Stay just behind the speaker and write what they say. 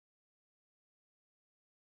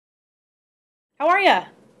How are ya?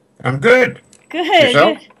 I'm good. Good,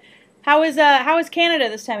 Yourself? good. How is Canada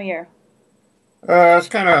this time of year? It's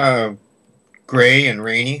kind of gray and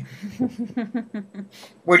rainy.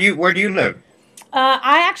 Where do you live?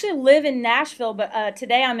 I actually live in Nashville, but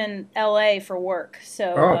today I'm in LA for work.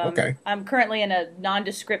 So Oh, okay. I'm currently in a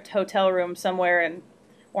nondescript hotel room somewhere in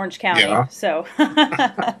Orange County. Yeah.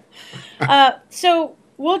 So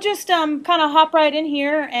we'll just kind of hop right in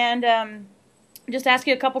here and just ask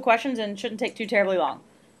you a couple questions, and shouldn't take too terribly long.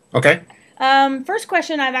 Okay. First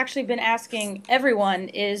question I've actually been asking everyone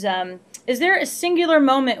is there a singular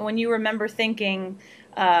moment when you remember thinking,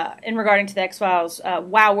 in regarding to the X Files,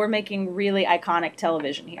 wow, we're making really iconic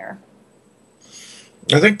television here?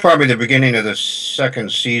 I think probably the beginning of the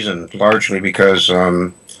second season, largely because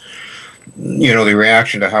the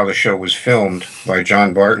reaction to how the show was filmed by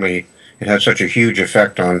John Bartley, it had such a huge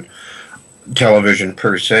effect on television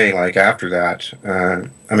per se. Like after that,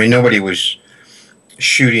 I mean, nobody was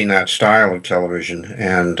shooting that style of television,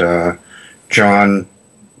 and John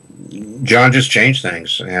John just changed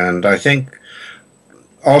things, and I think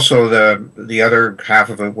also the other half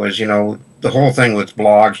of it was, the whole thing with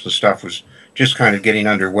blogs, the stuff was just kind of getting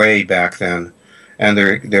underway back then, and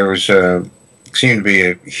there was seemed to be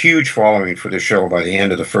a huge following for the show by the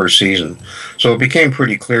end of the first season, so it became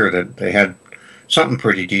pretty clear that they had something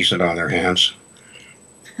pretty decent on their hands.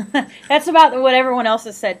 That's about what everyone else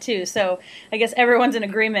has said too. So I guess everyone's in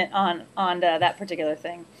agreement on that particular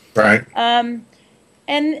thing. Right. And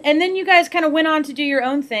then you guys kind of went on to do your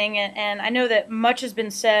own thing, and I know that much has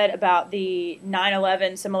been said about the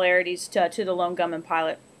 9/11 similarities to the Lone Gunman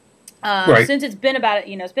pilot. Right. Since it's been about,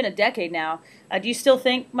 it's been a decade now. Do you still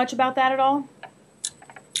think much about that at all?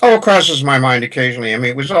 Oh, it crosses my mind occasionally. I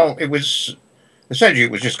mean, it was essentially,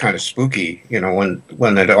 it was just kind of spooky,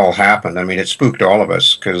 when it all happened. I mean, it spooked all of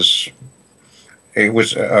us because it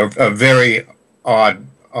was a very odd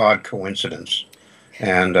coincidence.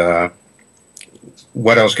 And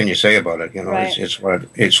what else can you say about it? Right. It's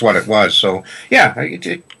what it was. So yeah,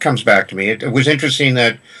 it comes back to me. It was interesting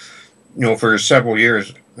that for several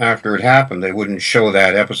years after it happened, they wouldn't show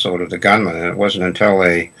that episode of the gunman, and it wasn't until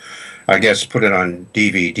they, I guess, put it on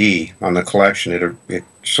DVD on the collection, it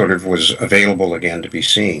sort of was available again to be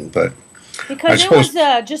seen. But I Because it suppose,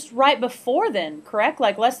 was just right before then, correct?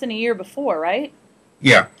 Like less than a year before, right?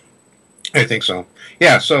 yeah, I think so.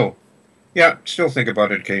 Yeah, so yeah, still think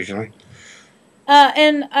about it occasionally.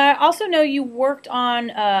 And I also know you worked on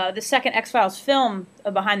the second X Files film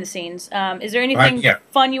behind the scenes. Is there Right? anything Yeah.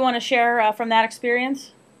 fun you want to share from that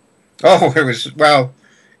experience? Oh, it was well.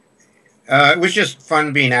 It was just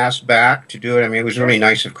fun being asked back to do it. I mean, it was Sure. really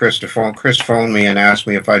nice of Chris to phone. Chris phoned me and asked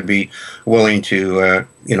me if I'd be willing to,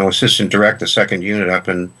 assist and direct the second unit up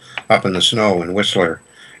in the snow in Whistler,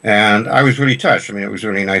 and I was really touched. I mean, it was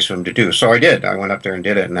really nice of him to do. So I did. I went up there and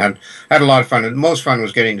did it, and had a lot of fun. And the most fun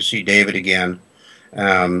was getting to see David again.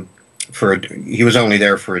 Um, he was only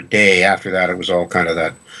there for a day. After that, it was all kind of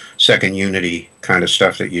that second unity kind of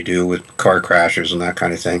stuff that you do with car crashes and that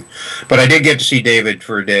kind of thing. But I did get to see David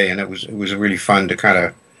for a day, and it was really fun to kind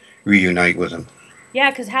of reunite with him. Yeah,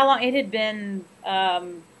 because how long it had been?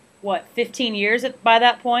 What, 15 years by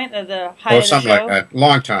that point of the height Well, of the something like show? that.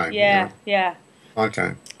 Long time, Yeah, yeah. long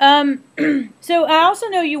time. Um, so I also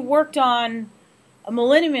know you worked on a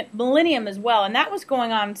Millennium as well, and that was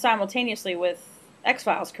going on simultaneously with X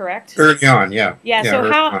Files, correct? Early on, yeah, Yeah. yeah. So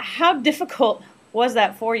Early how on. how difficult was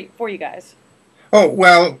that for you guys? Oh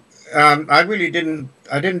well, I really didn't.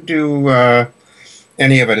 I didn't do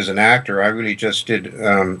any of it as an actor. I really just did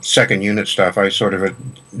second unit stuff. I sort of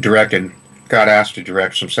directed, got asked to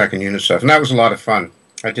direct some second unit stuff, and that was a lot of fun.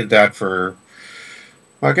 I did that for,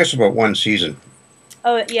 well, I guess, about one season.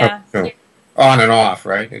 Oh, Of yeah. the show. On and off,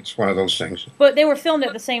 right? It's one of those things. But they were filmed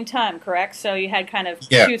at the same time, correct? So you had kind of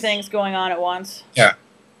Yeah, two things going on at once. yeah,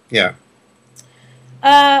 yeah.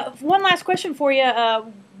 One last question for you.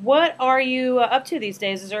 What are you up to these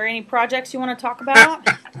days? Is there any projects you want to talk about?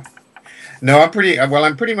 No, I'm pretty well.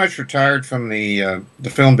 I'm pretty much retired from the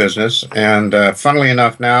film business, and funnily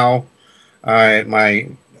enough, now my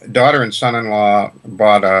daughter and son-in-law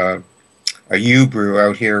bought a U brew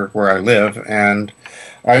out here where I live, and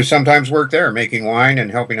I sometimes work there making wine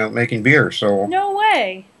and helping out making beer. So No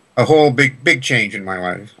way. a whole big change in my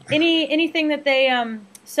life. Anything that they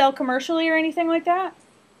sell commercially or anything like that?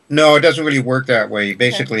 No, it doesn't really work that way. Okay.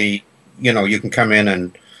 Basically, you can come in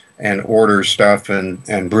and order stuff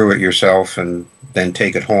and brew it yourself and then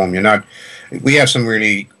take it home. We have some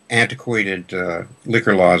really antiquated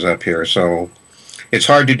liquor laws up here, so it's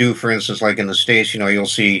hard to do. For instance, like in the States, you'll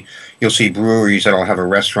see breweries that'll have a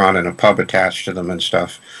restaurant and a pub attached to them and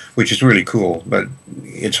stuff, which is really cool. But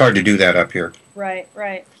it's hard to do that up here. Right,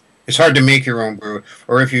 right. It's hard to make your own brew,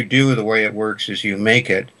 or if you do, the way it works is you make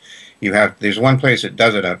it. There's one place that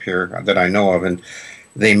does it up here that I know of, and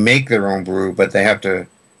they make their own brew, but they have to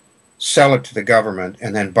sell it to the government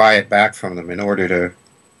and then buy it back from them in order to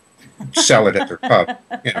sell it at their pub.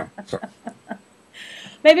 So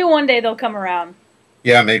Maybe one day they'll come around.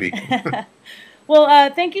 yeah, maybe. Well,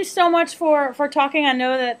 thank you so much for talking. I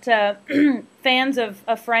know that fans of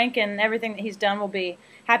Frank and everything that he's done will be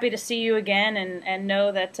happy to see you again, and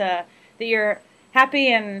know that that you're happy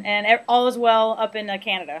and all is well up in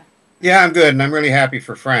Canada. Yeah, I'm good, and I'm really happy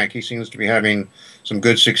for Frank. He seems to be having some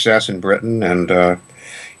good success in Britain, and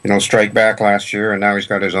Strike Back last year, and now he's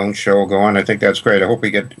got his own show going. I think that's great. I hope we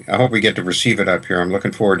get to receive it up here. I'm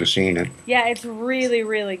looking forward to seeing it. Yeah, it's really,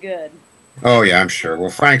 really good. Oh yeah, I'm sure. Well,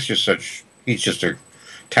 he's just a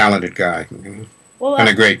talented guy, Well, and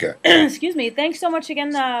a great guy. excuse me. Thanks so much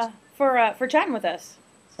again for chatting with us.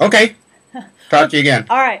 Okay, talk to you again.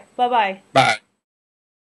 All right. Bye-bye. Bye.